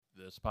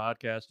This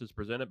podcast is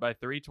presented by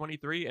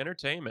 323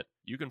 Entertainment.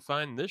 You can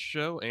find this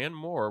show and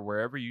more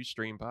wherever you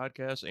stream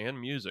podcasts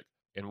and music.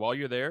 And while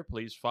you're there,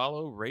 please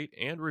follow, rate,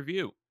 and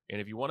review.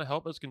 And if you want to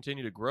help us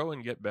continue to grow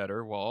and get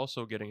better while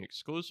also getting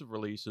exclusive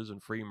releases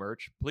and free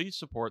merch, please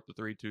support the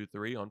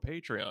 323 on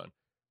Patreon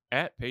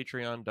at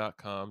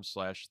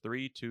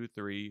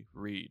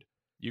patreon.com/323read.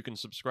 You can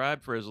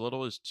subscribe for as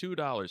little as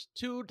 $2.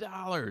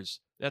 $2!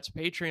 That's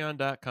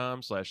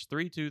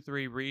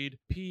patreon.com/323read,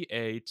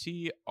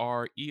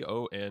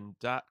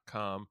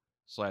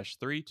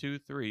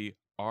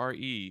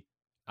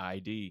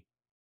 patreon.com/323reid.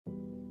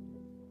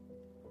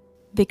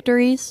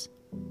 Victories,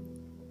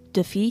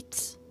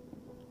 defeats,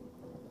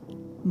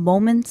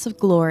 moments of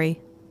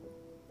glory.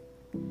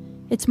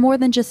 It's more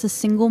than just a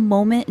single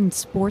moment in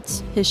sports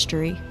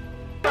history.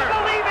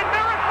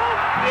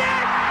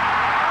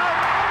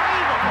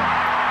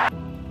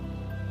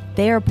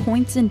 They are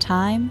points in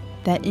time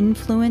that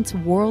influence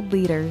world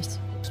leaders.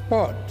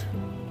 Sport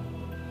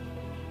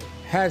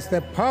has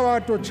the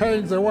power to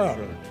change the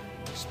world.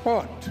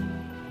 Sport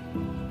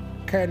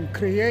can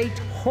create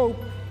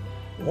hope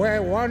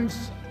where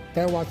once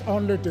there was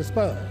only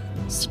despair.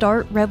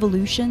 Start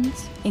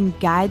revolutions and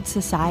guide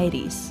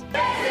societies.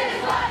 This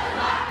is what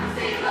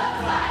democracy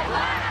looks like.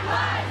 Black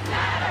Lives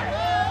Matter.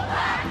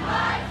 Black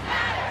Lives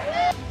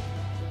Matter.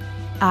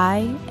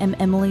 I am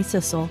Emily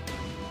Sissel.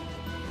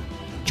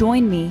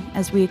 Join me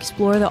as we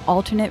explore the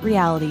alternate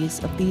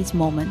realities of these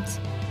moments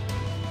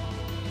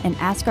and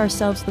ask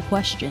ourselves the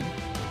question,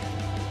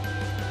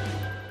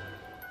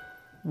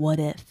 what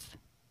if?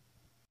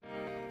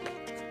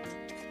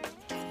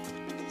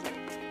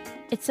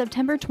 It's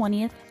September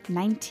 20th,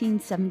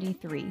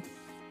 1973.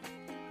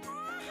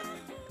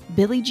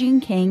 Billie Jean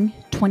King,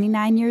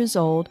 29 years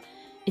old,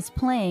 is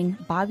playing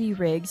Bobby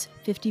Riggs,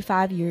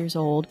 55 years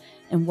old,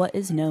 in what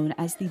is known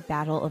as the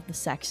Battle of the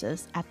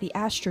Sexes at the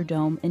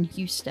Astrodome in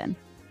Houston.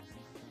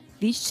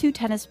 These two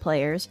tennis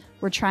players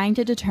were trying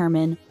to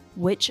determine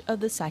which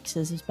of the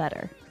sexes is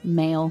better,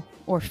 male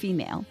or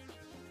female.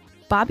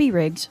 Bobby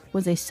Riggs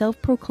was a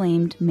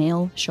self-proclaimed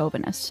male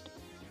chauvinist.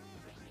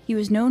 He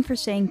was known for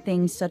saying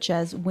things such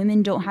as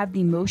women don't have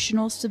the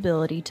emotional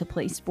stability to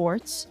play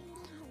sports,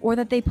 or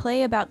that they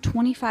play about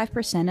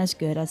 25% as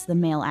good as the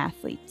male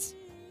athletes.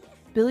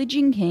 Billie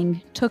Jean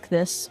King took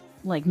this,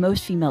 like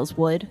most females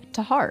would,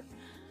 to heart,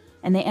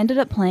 and they ended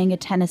up playing a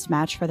tennis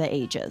match for the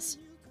ages.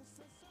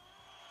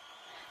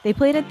 They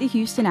played at the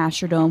Houston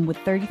Astrodome with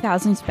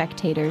 30,000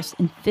 spectators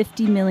and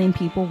 50 million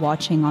people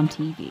watching on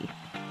TV.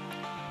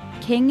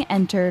 King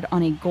entered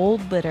on a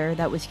gold litter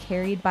that was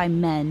carried by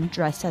men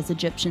dressed as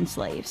Egyptian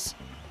slaves.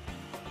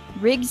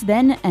 Riggs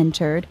then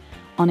entered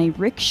on a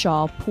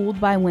rickshaw pulled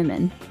by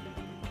women.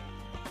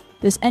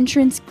 This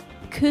entrance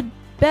could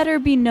better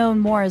be known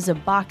more as a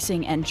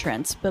boxing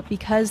entrance, but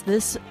because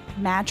this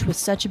match was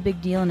such a big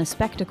deal and a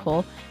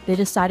spectacle, they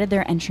decided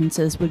their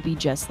entrances would be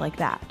just like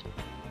that.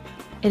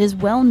 It is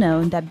well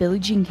known that Billie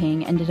Jean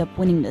King ended up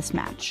winning this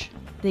match.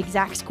 The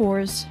exact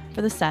scores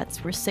for the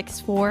sets were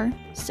 6-4,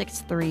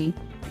 6-3,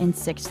 and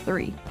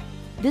 6-3.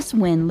 This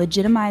win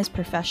legitimized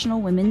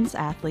professional women's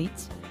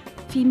athletes,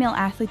 female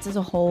athletes as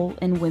a whole,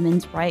 and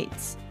women's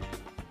rights.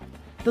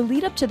 The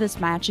lead up to this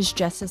match is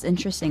just as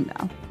interesting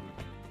though,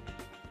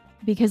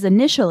 because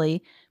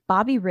initially,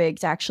 Bobby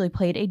Riggs actually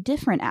played a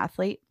different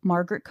athlete,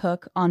 Margaret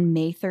Cook, on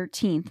May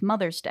 13th,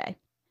 Mother's Day.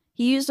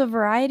 He used a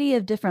variety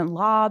of different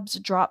lobs,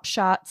 drop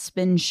shots,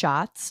 spin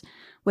shots,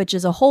 which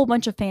is a whole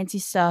bunch of fancy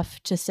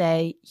stuff to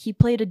say he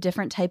played a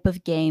different type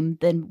of game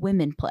than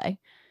women play.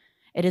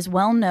 It is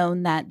well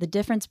known that the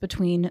difference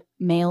between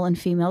male and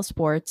female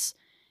sports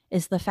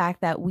is the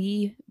fact that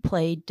we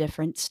play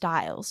different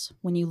styles.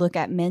 When you look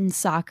at men's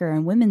soccer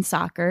and women's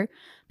soccer,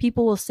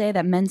 people will say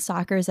that men's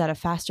soccer is at a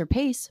faster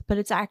pace, but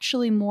it's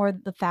actually more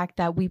the fact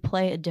that we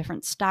play a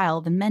different style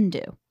than men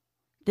do.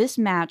 This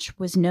match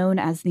was known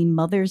as the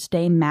Mother's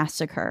Day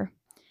Massacre.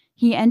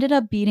 He ended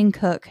up beating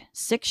Cook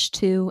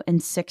 6-2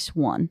 and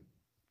 6-1.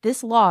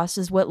 This loss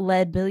is what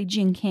led Billie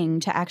Jean King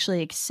to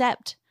actually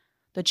accept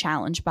the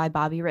challenge by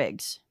Bobby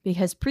Riggs,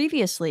 because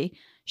previously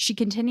she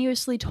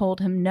continuously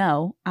told him,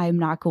 no, I am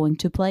not going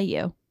to play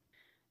you.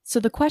 So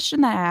the question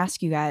that I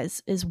ask you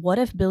guys is, what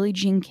if Billie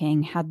Jean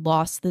King had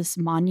lost this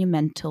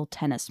monumental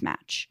tennis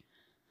match?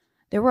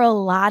 There were a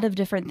lot of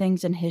different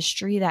things in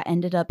history that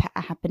ended up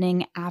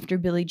happening after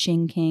Billie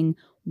Jean King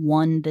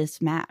won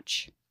this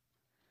match.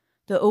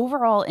 The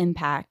overall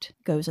impact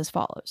goes as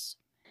follows.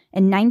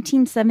 In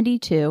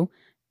 1972,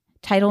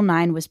 Title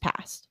IX was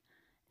passed.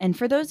 And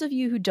for those of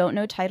you who don't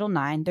know Title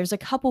IX, there's a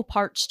couple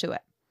parts to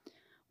it.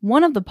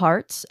 One of the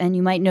parts, and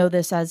you might know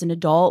this as an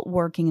adult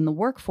working in the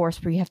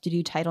workforce where you have to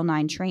do Title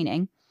IX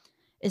training,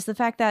 is the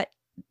fact that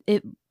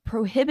it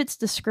prohibits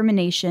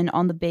discrimination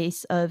on the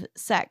base of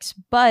sex,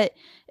 but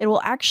it will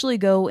actually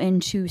go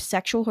into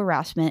sexual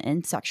harassment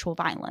and sexual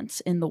violence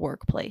in the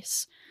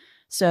workplace.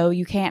 So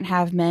you can't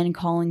have men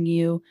calling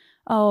you,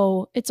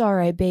 oh, it's all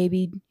right,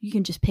 baby, you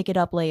can just pick it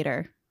up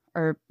later.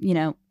 Or,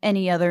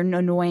 any other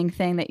annoying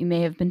thing that you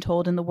may have been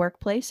told in the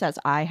workplace, as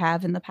I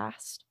have in the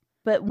past.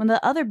 But one of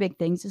the other big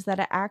things is that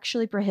it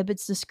actually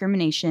prohibits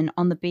discrimination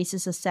on the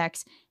basis of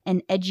sex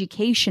in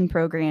education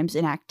programs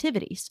and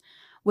activities,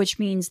 which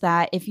means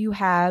that if you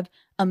have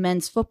a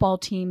men's football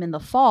team in the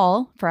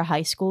fall for a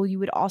high school, you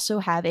would also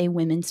have a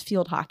women's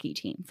field hockey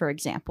team, for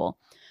example.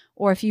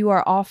 Or if you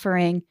are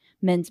offering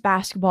men's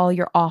basketball,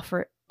 you're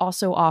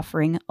also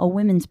offering a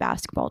women's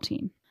basketball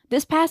team.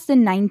 This passed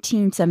in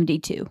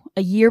 1972,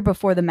 a year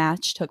before the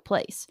match took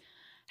place.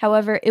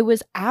 However, it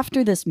was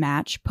after this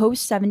match,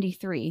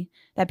 post-73,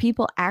 that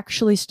people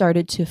actually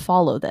started to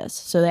follow this.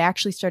 So they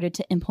actually started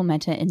to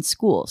implement it in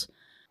schools.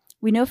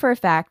 We know for a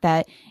fact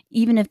that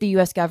even if the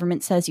U.S.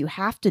 government says you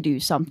have to do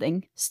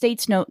something,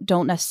 states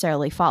don't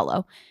necessarily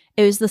follow.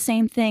 It was the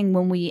same thing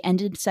when we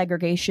ended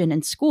segregation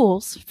in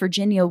schools.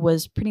 Virginia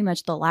was pretty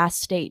much the last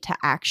state to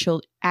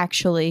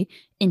actually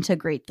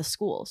integrate the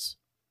schools.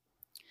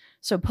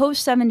 So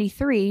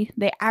post-73,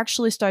 they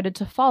actually started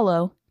to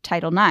follow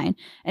Title IX,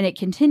 and it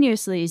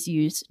continuously is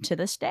used to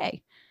this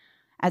day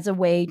as a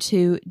way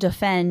to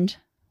defend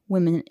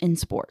women in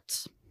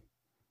sports.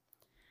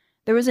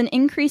 There was an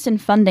increase in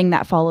funding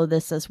that followed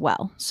this as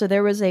well. So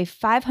there was a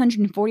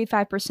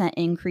 545%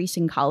 increase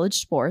in college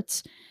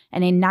sports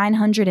and a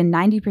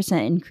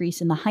 990% increase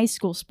in the high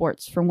school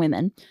sports for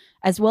women,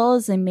 as well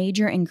as a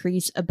major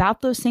increase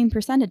about those same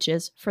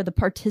percentages for the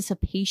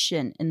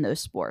participation in those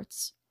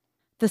sports.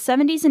 The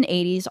 70s and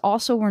 80s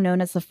also were known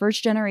as the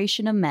first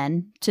generation of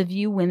men to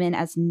view women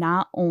as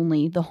not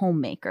only the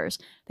homemakers.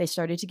 They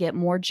started to get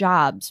more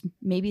jobs.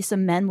 Maybe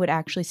some men would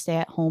actually stay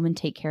at home and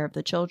take care of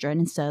the children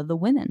instead of the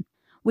women.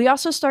 We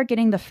also start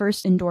getting the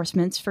first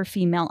endorsements for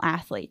female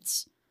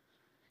athletes.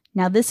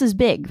 Now, this is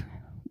big.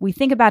 We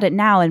think about it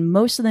now, and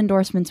most of the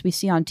endorsements we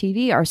see on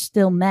TV are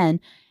still men.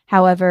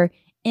 However,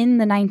 in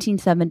the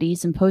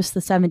 1970s and post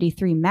the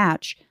 73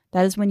 match,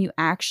 that is when you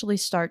actually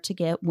start to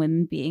get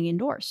women being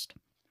endorsed.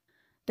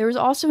 There was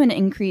also an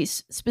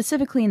increase,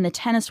 specifically in the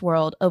tennis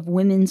world, of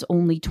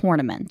women's-only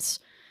tournaments.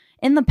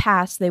 In the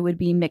past, they would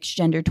be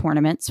mixed-gender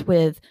tournaments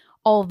with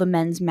all of the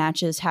men's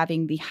matches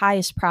having the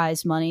highest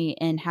prize money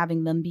and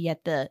having them be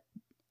at the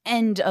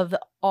end of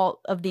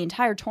the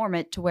entire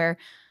tournament to where,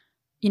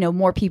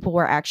 more people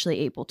were actually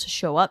able to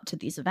show up to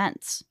these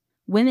events.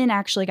 Women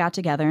actually got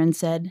together and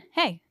said,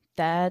 hey,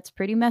 that's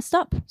pretty messed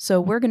up, so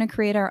we're going to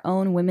create our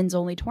own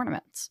women's-only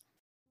tournaments.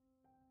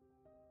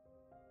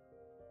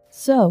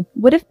 So,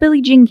 what if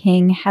Billie Jean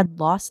King had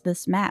lost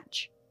this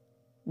match?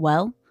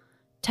 Well,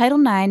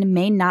 Title IX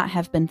may not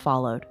have been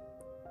followed.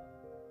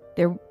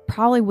 There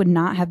probably would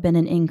not have been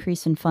an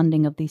increase in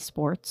funding of these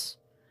sports.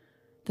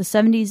 The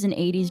 70s and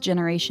 80s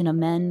generation of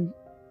men,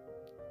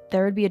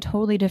 there would be a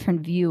totally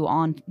different view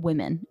on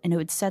women, and it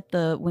would set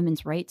the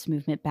women's rights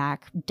movement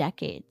back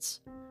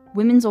decades.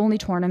 Women's only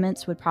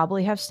tournaments would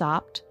probably have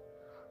stopped.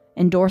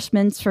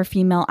 Endorsements for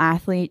female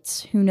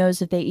athletes, who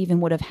knows if they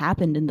even would have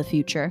happened in the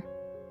future.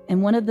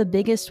 And one of the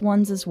biggest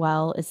ones as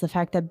well is the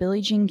fact that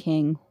Billie Jean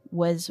King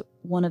was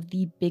one of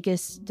the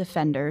biggest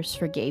defenders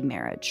for gay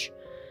marriage.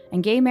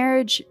 And gay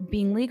marriage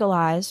being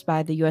legalized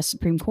by the U.S.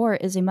 Supreme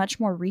Court is a much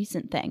more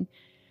recent thing.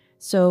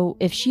 So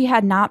if she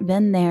had not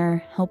been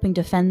there helping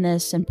defend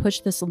this and push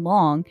this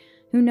along,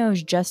 who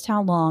knows just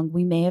how long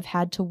we may have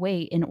had to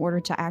wait in order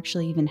to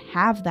actually even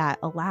have that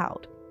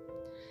allowed.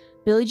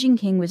 Billie Jean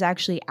King was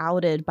actually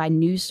outed by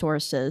news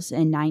sources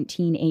in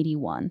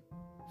 1981.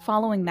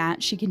 Following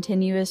that, she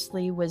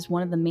continuously was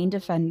one of the main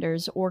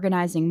defenders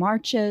organizing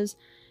marches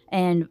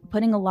and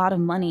putting a lot of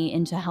money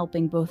into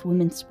helping both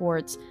women's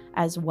sports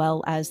as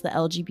well as the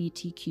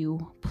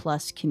LGBTQ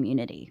plus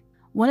community.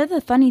 One of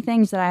the funny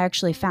things that I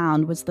actually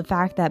found was the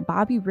fact that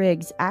Bobby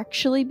Riggs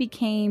actually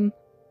became,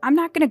 I'm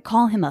not going to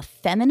call him a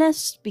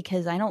feminist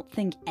because I don't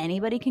think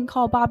anybody can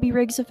call Bobby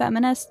Riggs a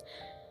feminist.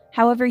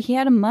 However, he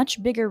had a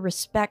much bigger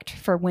respect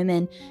for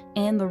women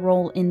and the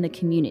role in the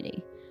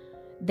community.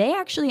 They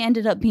actually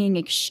ended up being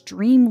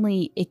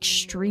extremely,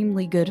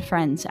 extremely good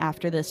friends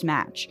after this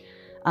match.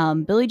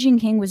 Billie Jean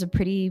King was a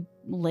pretty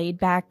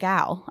laid-back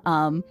gal.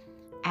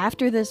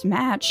 After this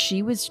match,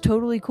 she was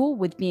totally cool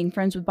with being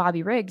friends with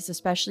Bobby Riggs,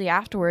 especially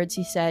afterwards.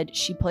 He said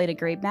she played a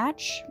great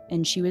match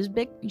and she was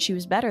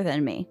better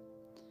than me.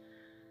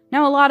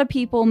 Now, a lot of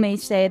people may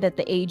say that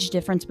the age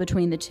difference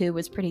between the two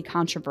was pretty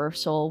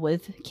controversial,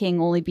 with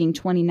King only being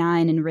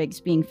 29 and Riggs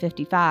being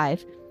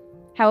 55.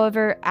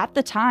 However, at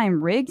the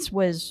time, Riggs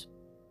was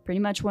pretty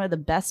much one of the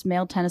best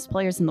male tennis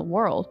players in the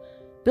world.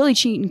 Billie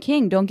Jean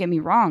King, don't get me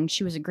wrong,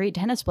 she was a great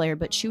tennis player,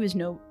 but she was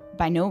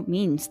by no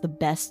means the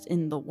best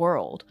in the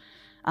world.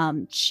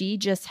 She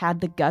just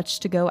had the guts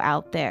to go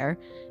out there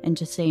and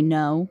to say,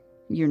 no,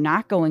 you're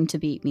not going to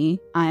beat me.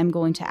 I'm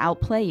going to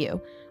outplay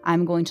you.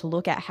 I'm going to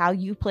look at how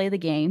you play the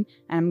game,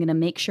 and I'm going to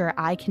make sure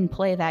I can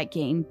play that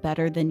game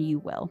better than you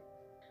will.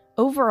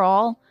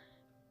 Overall,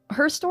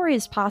 her story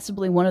is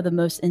possibly one of the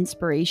most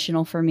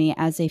inspirational for me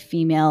as a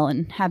female,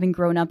 and having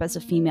grown up as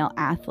a female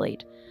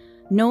athlete.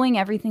 Knowing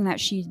everything that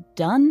she's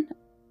done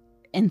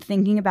and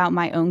thinking about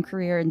my own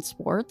career in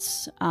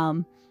sports,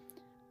 I'm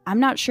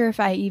not sure if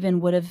I even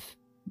would have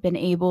been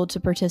able to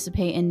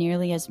participate in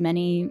nearly as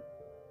many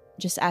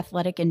just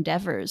athletic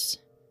endeavors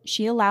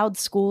she allowed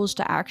schools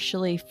to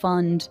actually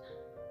fund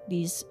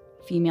these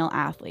female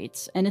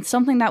athletes. And it's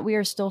something that we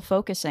are still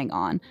focusing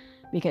on,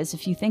 because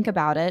if you think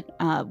about it,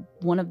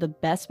 one of the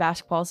best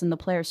basketballs in the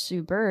player,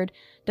 Sue Bird,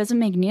 doesn't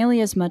make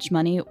nearly as much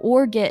money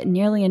or get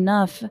nearly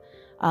enough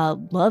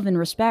love and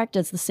respect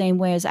as the same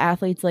way as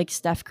athletes like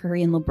Steph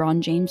Curry and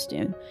LeBron James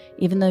do.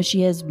 Even though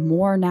she has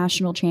more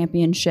national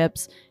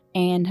championships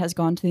and has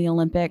gone to the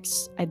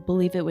Olympics, I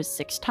believe it was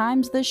 6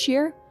 times this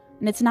year.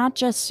 And it's not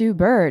just Sue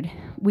Bird.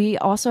 We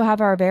also have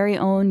our very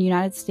own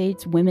United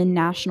States women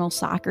national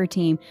soccer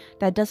team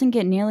that doesn't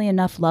get nearly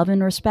enough love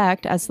and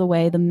respect as the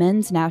way the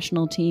men's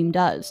national team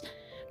does.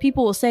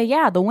 People will say,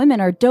 yeah, the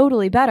women are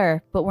totally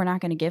better, but we're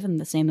not going to give them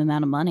the same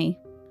amount of money.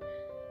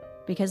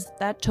 Because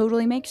that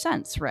totally makes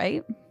sense,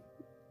 right?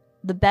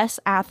 The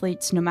best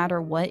athletes, no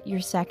matter what your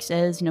sex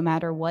is, no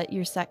matter what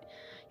your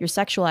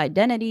sexual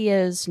identity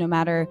is, no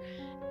matter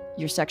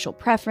your sexual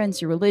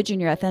preference, your religion,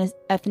 your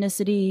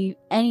ethnicity,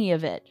 any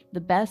of it,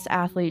 the best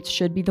athletes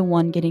should be the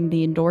one getting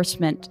the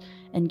endorsement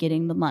and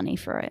getting the money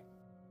for it.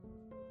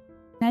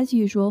 As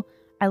usual,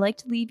 I like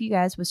to leave you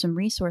guys with some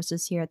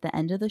resources here at the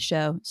end of the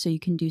show so you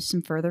can do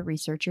some further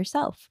research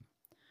yourself.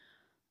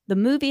 The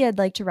movie I'd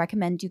like to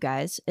recommend you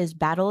guys is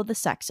Battle of the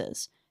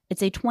Sexes.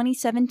 It's a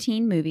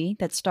 2017 movie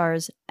that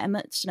stars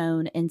Emma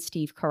Stone and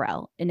Steve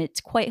Carell, and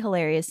it's quite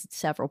hilarious at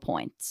several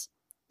points.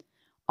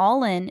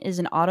 All In is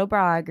an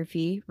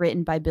autobiography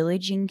written by Billie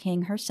Jean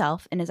King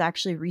herself and is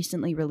actually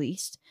recently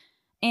released.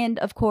 And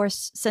of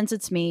course, since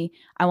it's me,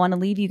 I want to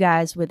leave you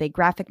guys with a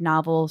graphic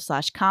novel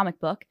 /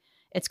 comic book.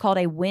 It's called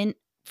A Win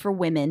for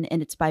Women,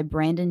 and it's by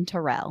Brandon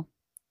Terrell.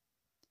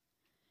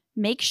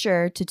 Make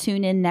sure to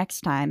tune in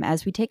next time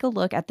as we take a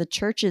look at the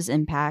church's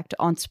impact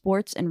on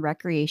sports and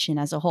recreation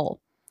as a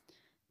whole.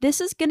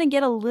 This is going to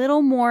get a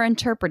little more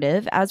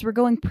interpretive as we're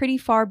going pretty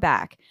far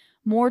back,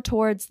 more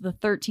towards the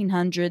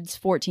 1300s,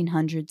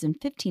 1400s, and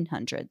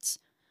 1500s.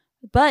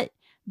 But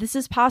this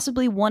is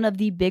possibly one of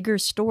the bigger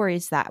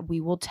stories that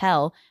we will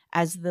tell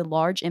as the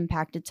large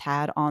impact it's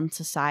had on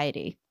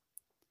society.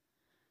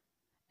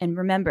 And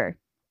remember,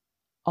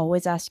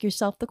 always ask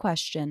yourself the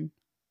question,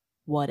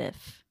 what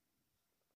if?